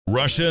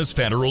Russia's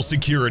Federal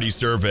Security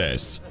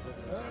Service.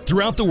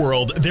 Throughout the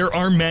world, there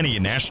are many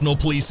national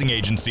policing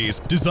agencies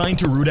designed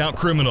to root out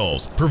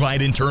criminals,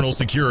 provide internal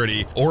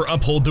security, or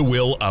uphold the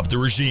will of the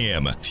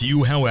regime.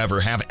 Few, however,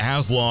 have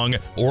as long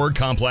or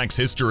complex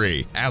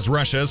history as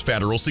Russia's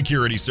Federal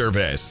Security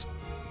Service.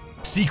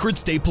 Secret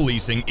state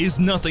policing is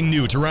nothing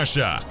new to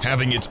Russia,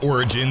 having its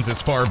origins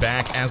as far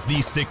back as the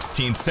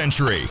 16th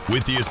century,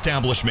 with the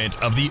establishment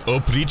of the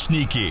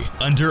Oprichniki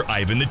under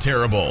Ivan the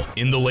Terrible.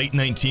 In the late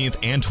 19th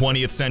and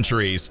 20th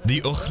centuries, the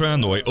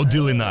Okhranoy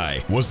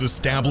Odilynai was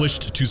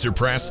established to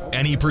suppress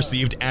any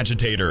perceived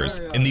agitators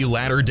in the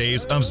latter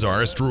days of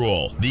Tsarist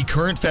rule. The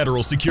current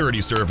Federal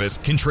Security Service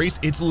can trace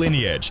its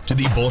lineage to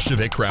the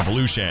Bolshevik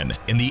Revolution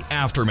in the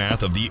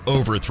aftermath of the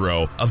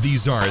overthrow of the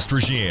Tsarist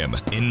regime.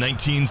 In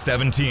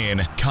 1917,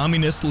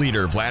 Communist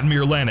leader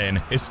Vladimir Lenin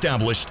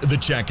established the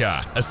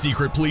Cheka, a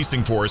secret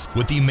policing force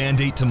with the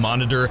mandate to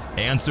monitor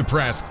and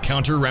suppress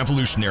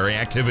counter-revolutionary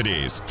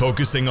activities,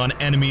 focusing on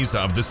enemies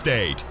of the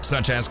state,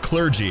 such as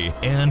clergy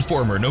and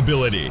former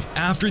nobility.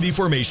 After the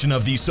formation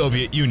of the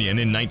Soviet Union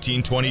in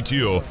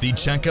 1922, the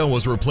Cheka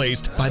was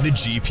replaced by the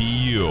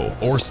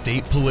GPU, or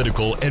State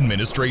Political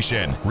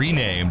Administration,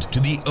 renamed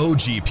to the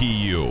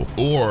OGPU,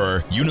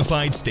 or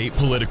Unified State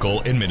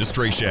Political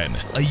Administration.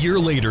 A year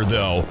later,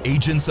 though,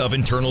 agents of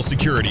internal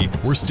security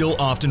were still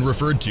often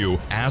referred to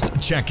as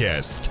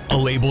chekists, a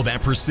label that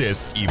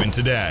persists even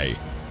today.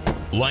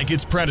 Like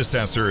its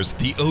predecessors,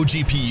 the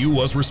OGPU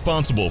was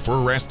responsible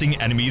for arresting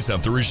enemies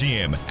of the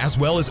regime, as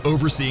well as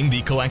overseeing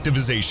the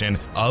collectivization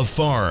of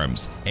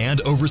farms and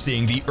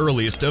overseeing the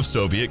earliest of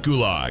Soviet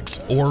gulags,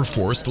 or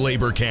forced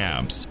labor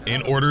camps.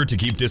 In order to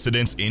keep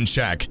dissidents in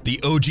check, the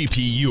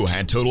OGPU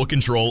had total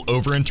control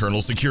over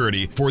internal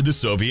security for the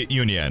Soviet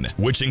Union,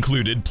 which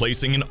included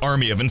placing an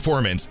army of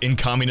informants in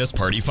Communist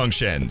Party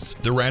functions,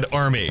 the Red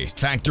Army,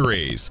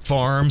 factories,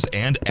 farms,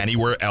 and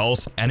anywhere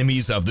else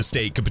enemies of the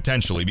state could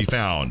potentially be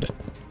found.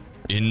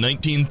 In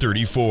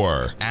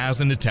 1934,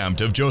 as an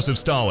attempt of Joseph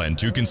Stalin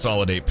to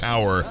consolidate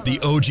power, the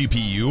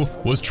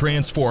OGPU was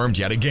transformed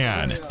yet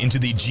again into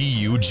the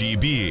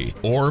GUGB,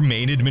 or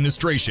Main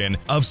Administration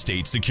of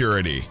State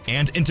Security,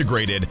 and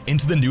integrated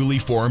into the newly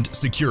formed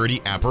security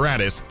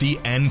apparatus, the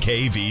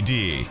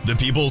NKVD, the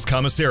People's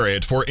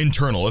Commissariat for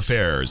Internal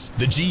Affairs.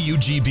 The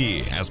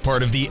GUGB, as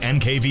part of the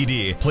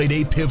NKVD, played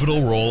a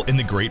pivotal role in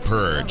the Great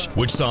Purge,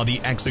 which saw the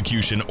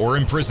execution or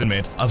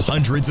imprisonment of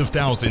hundreds of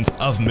thousands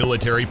of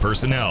military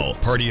personnel,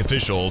 party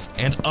officials,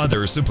 and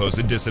other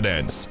supposed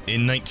dissidents.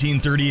 In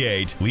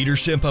 1938,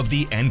 leadership of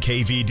the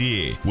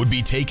NKVD would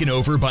be taken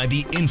over by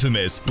the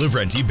infamous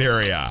Lavrenti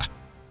Beria.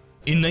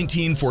 In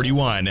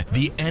 1941,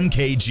 the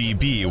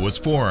NKGB was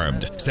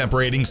formed,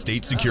 separating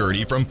state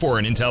security from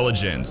foreign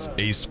intelligence,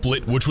 a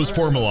split which was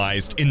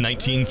formalized in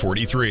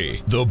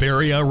 1943, though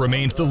Beria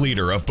remained the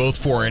leader of both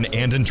foreign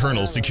and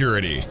internal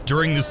security.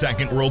 During the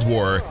Second World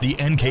War, the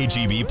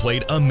NKGB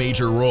played a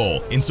major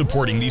role in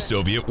supporting the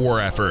Soviet war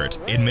effort,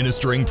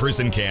 administering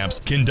prison camps,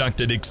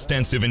 conducted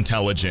extensive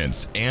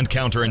intelligence and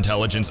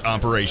counterintelligence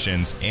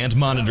operations, and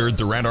monitored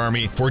the Red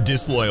Army for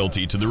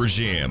disloyalty to the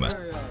regime.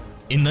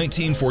 In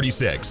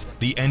 1946,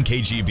 the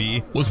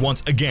NKGB was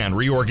once again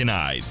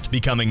reorganized,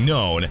 becoming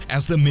known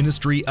as the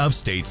Ministry of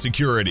State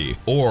Security,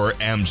 or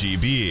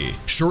MGB.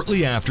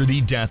 Shortly after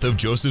the death of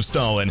Joseph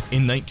Stalin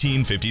in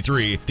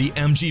 1953, the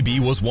MGB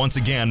was once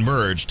again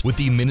merged with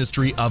the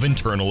Ministry of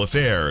Internal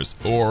Affairs,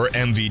 or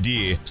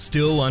MVD,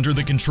 still under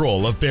the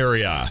control of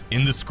Beria.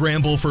 In the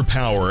scramble for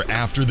power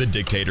after the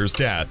dictator's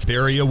death,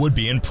 Beria would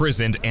be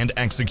imprisoned and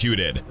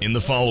executed. In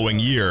the following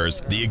years,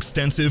 the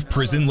extensive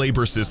prison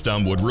labor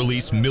system would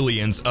release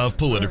millions of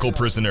political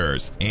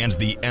prisoners, and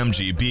the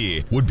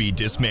MGB would be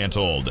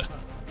dismantled.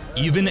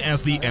 Even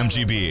as the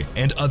MGB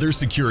and other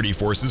security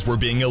forces were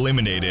being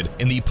eliminated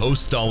in the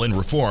post-Stalin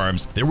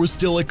reforms, there was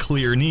still a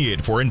clear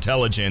need for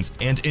intelligence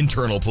and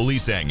internal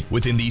policing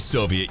within the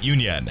Soviet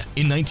Union.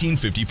 In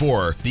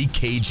 1954, the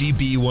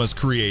KGB was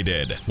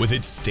created, with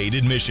its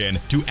stated mission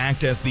to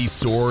act as the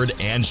sword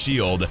and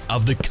shield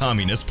of the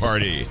Communist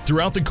Party.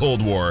 Throughout the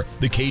Cold War,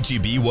 the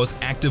KGB was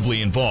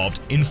actively involved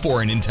in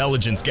foreign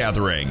intelligence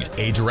gathering,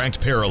 a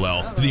direct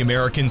parallel to the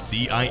American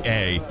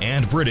CIA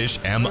and British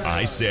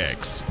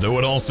MI6, though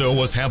it also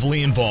was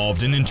heavily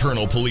involved in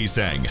internal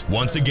policing,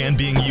 once again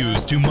being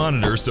used to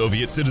monitor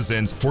Soviet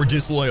citizens for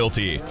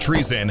disloyalty,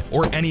 treason,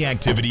 or any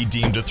activity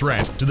deemed a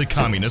threat to the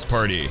Communist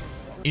Party.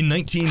 In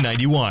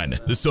 1991,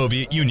 the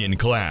Soviet Union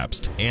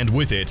collapsed, and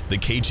with it, the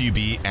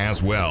KGB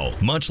as well.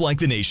 Much like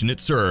the nation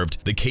it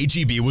served, the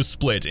KGB was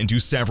split into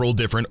several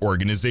different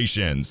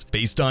organizations,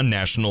 based on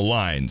national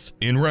lines.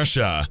 In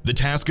Russia, the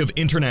task of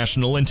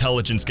international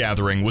intelligence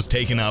gathering was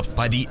taken up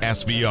by the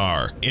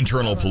SVR.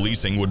 Internal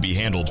policing would be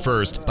handled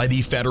first by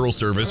the Federal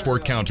Service for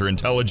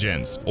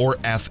Counterintelligence, or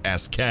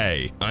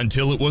FSK,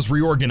 until it was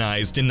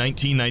reorganized in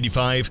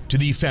 1995 to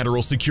the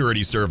Federal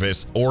Security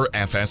Service, or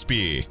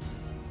FSB.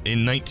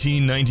 In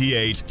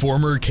 1998,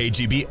 former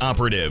KGB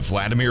operative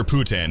Vladimir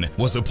Putin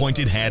was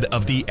appointed head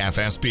of the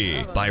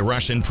FSB by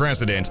Russian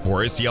President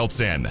Boris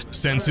Yeltsin.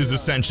 Since his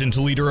ascension to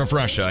leader of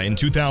Russia in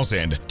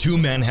 2000, two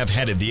men have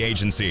headed the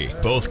agency,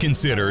 both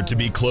considered to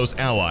be close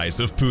allies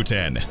of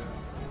Putin.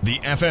 The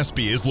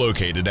FSB is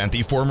located at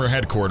the former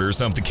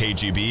headquarters of the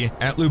KGB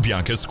at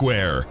Lubyanka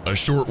Square, a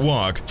short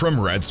walk from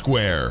Red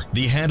Square.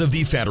 The head of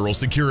the Federal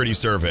Security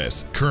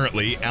Service,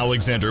 currently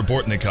Alexander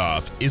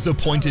Bortnikov, is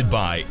appointed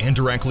by and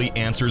directly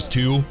answers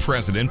to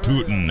President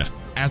Putin.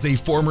 As a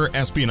former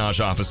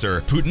espionage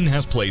officer, Putin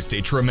has placed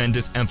a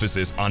tremendous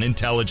emphasis on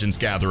intelligence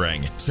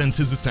gathering since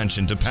his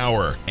ascension to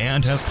power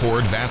and has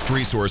poured vast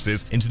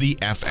resources into the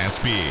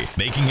FSB,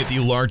 making it the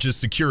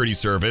largest security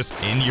service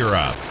in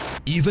Europe.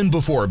 Even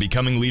before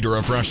becoming leader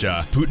of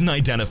Russia, Putin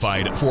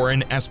identified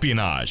foreign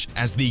espionage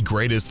as the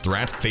greatest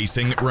threat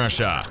facing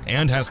Russia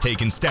and has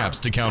taken steps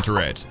to counter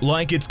it.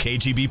 Like its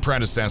KGB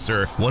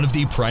predecessor, one of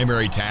the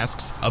primary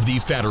tasks of the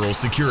Federal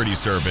Security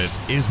Service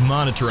is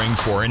monitoring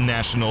foreign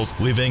nationals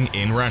living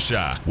in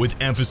Russia, with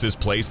emphasis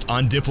placed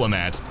on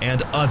diplomats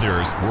and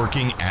others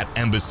working at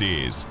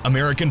embassies.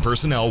 American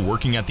personnel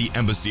working at the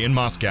embassy in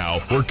Moscow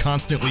were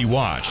constantly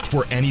watched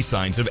for any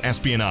signs of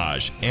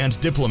espionage,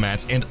 and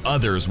diplomats and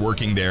others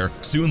working there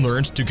soon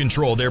learned to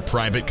control their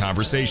private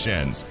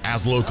conversations,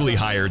 as locally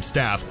hired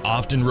staff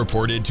often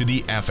reported to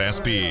the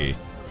FSB.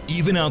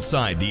 Even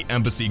outside the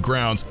embassy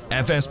grounds,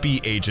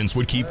 FSB agents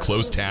would keep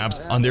close tabs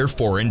on their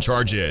foreign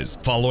charges,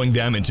 following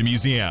them into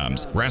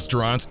museums,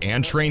 restaurants,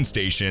 and train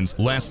stations,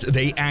 lest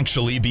they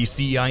actually be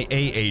CIA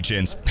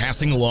agents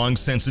passing along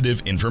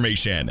sensitive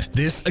information.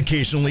 This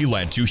occasionally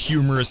led to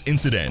humorous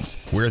incidents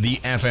where the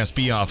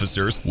FSB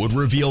officers would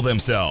reveal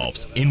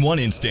themselves, in one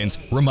instance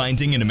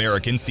reminding an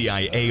American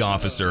CIA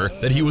officer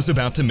that he was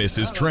about to miss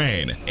his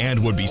train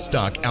and would be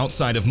stuck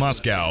outside of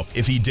Moscow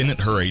if he didn't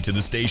hurry to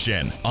the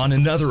station. On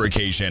another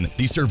occasion,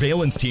 the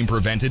surveillance team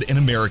prevented an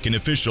American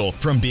official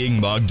from being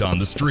mugged on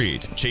the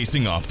street,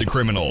 chasing off the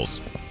criminals.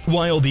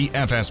 While the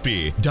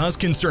FSB does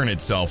concern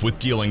itself with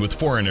dealing with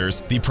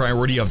foreigners, the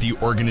priority of the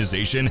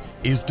organization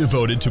is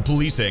devoted to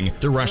policing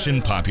the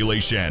Russian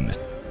population.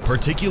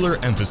 Particular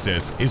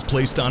emphasis is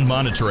placed on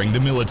monitoring the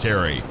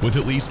military, with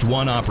at least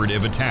one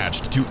operative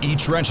attached to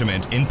each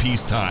regiment in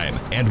peacetime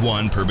and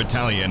one per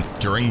battalion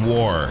during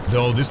war,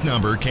 though this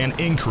number can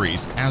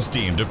increase as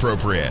deemed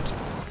appropriate.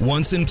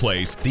 Once in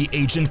place, the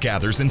agent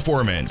gathers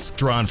informants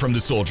drawn from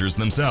the soldiers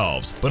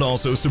themselves, but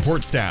also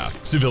support staff,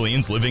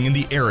 civilians living in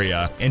the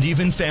area, and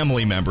even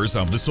family members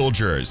of the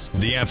soldiers.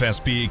 The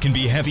FSB can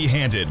be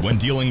heavy-handed when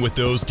dealing with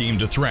those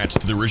deemed a threat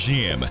to the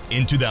regime.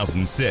 In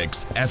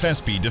 2006,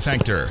 FSB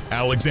defector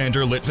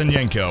Alexander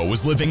Litvinenko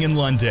was living in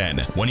London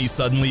when he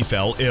suddenly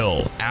fell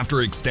ill.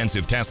 After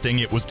extensive testing,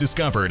 it was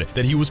discovered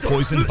that he was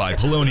poisoned by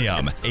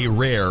polonium, a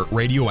rare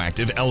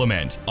radioactive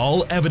element.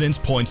 All evidence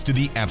points to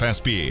the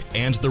FSB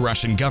and the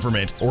Russian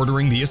government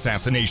ordering the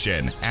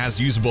assassination, as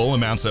usable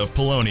amounts of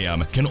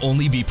polonium can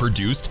only be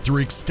produced through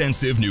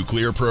extensive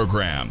nuclear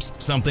programs,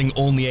 something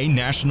only a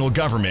national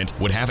government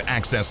would have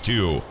access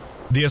to.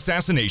 The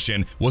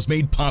assassination was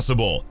made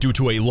possible due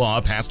to a law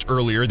passed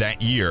earlier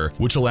that year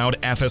which allowed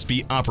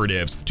FSB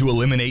operatives to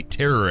eliminate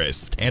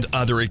terrorists and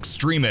other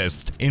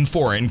extremists in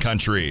foreign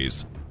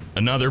countries.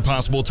 Another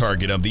possible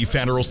target of the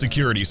Federal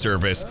Security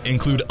Service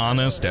include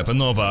Anna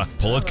Stepanova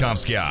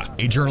Politkovskaya,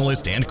 a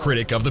journalist and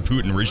critic of the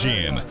Putin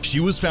regime. She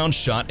was found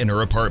shot in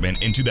her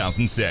apartment in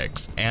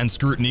 2006, and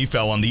scrutiny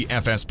fell on the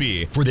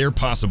FSB for their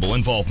possible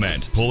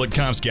involvement.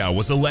 Politkovskaya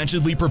was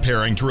allegedly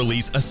preparing to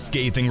release a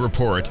scathing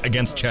report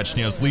against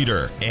Chechnya's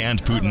leader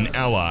and Putin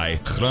ally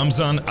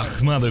Ramzan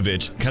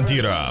Akhmadovich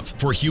Kadyrov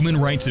for human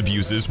rights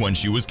abuses when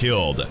she was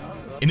killed.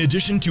 In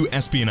addition to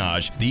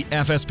espionage, the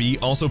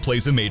FSB also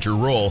plays a major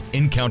role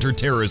in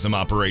counterterrorism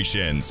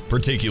operations,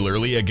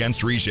 particularly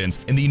against regions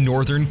in the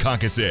northern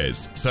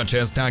Caucasus, such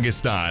as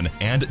Dagestan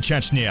and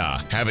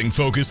Chechnya, having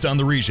focused on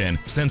the region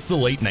since the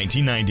late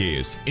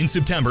 1990s. In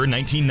September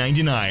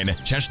 1999,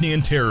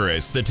 Chechnyan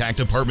terrorists attacked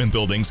apartment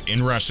buildings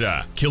in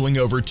Russia, killing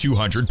over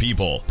 200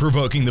 people,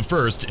 provoking the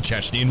First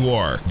Chechnyan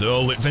War,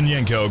 though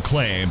Litvinenko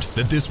claimed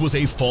that this was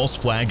a false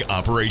flag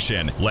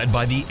operation led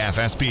by the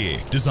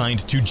FSB, designed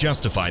to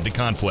justify the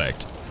conflict.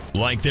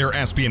 Like their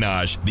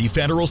espionage, the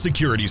Federal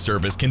Security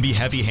Service can be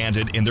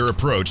heavy-handed in their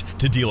approach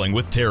to dealing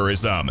with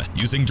terrorism,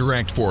 using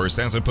direct force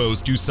as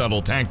opposed to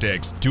subtle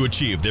tactics to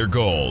achieve their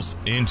goals.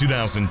 In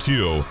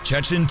 2002,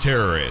 Chechen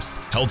terrorists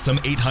held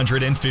some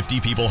 850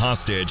 people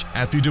hostage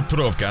at the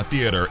Dubrovka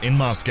Theater in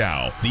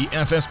Moscow. The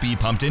FSB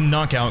pumped in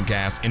knockout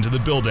gas into the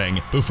building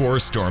before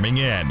storming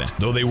in.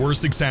 Though they were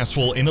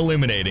successful in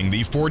eliminating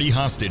the 40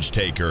 hostage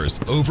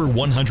takers, over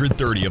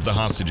 130 of the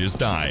hostages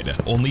died,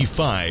 only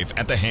 5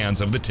 at the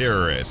hands of the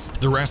terrorists.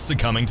 lost, the rest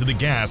succumbing to the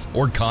gas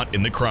or caught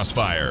in the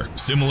crossfire.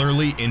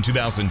 Similarly, in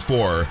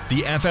 2004,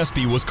 the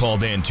FSB was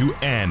called in to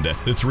end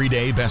the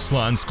 3-day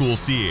Beslan school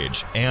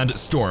siege and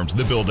stormed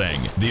the building.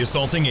 The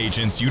assaulting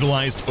agents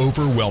utilized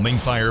overwhelming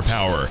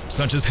firepower,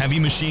 such as heavy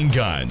machine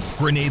guns,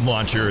 grenade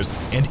launchers,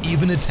 and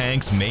even a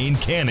tank's main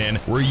cannon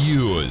were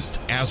used.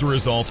 As a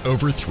result,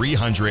 over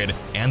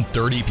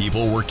 330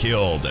 people were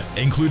killed,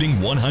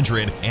 including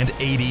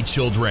 180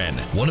 children,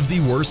 one of the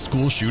worst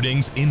school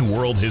shootings in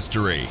world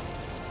history.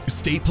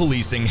 State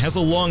policing has a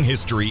long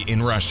history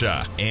in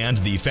Russia, and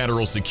the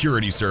Federal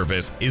Security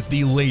Service is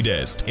the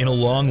latest in a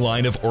long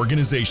line of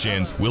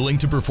organizations willing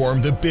to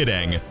perform the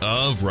bidding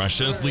of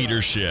Russia's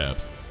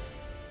leadership.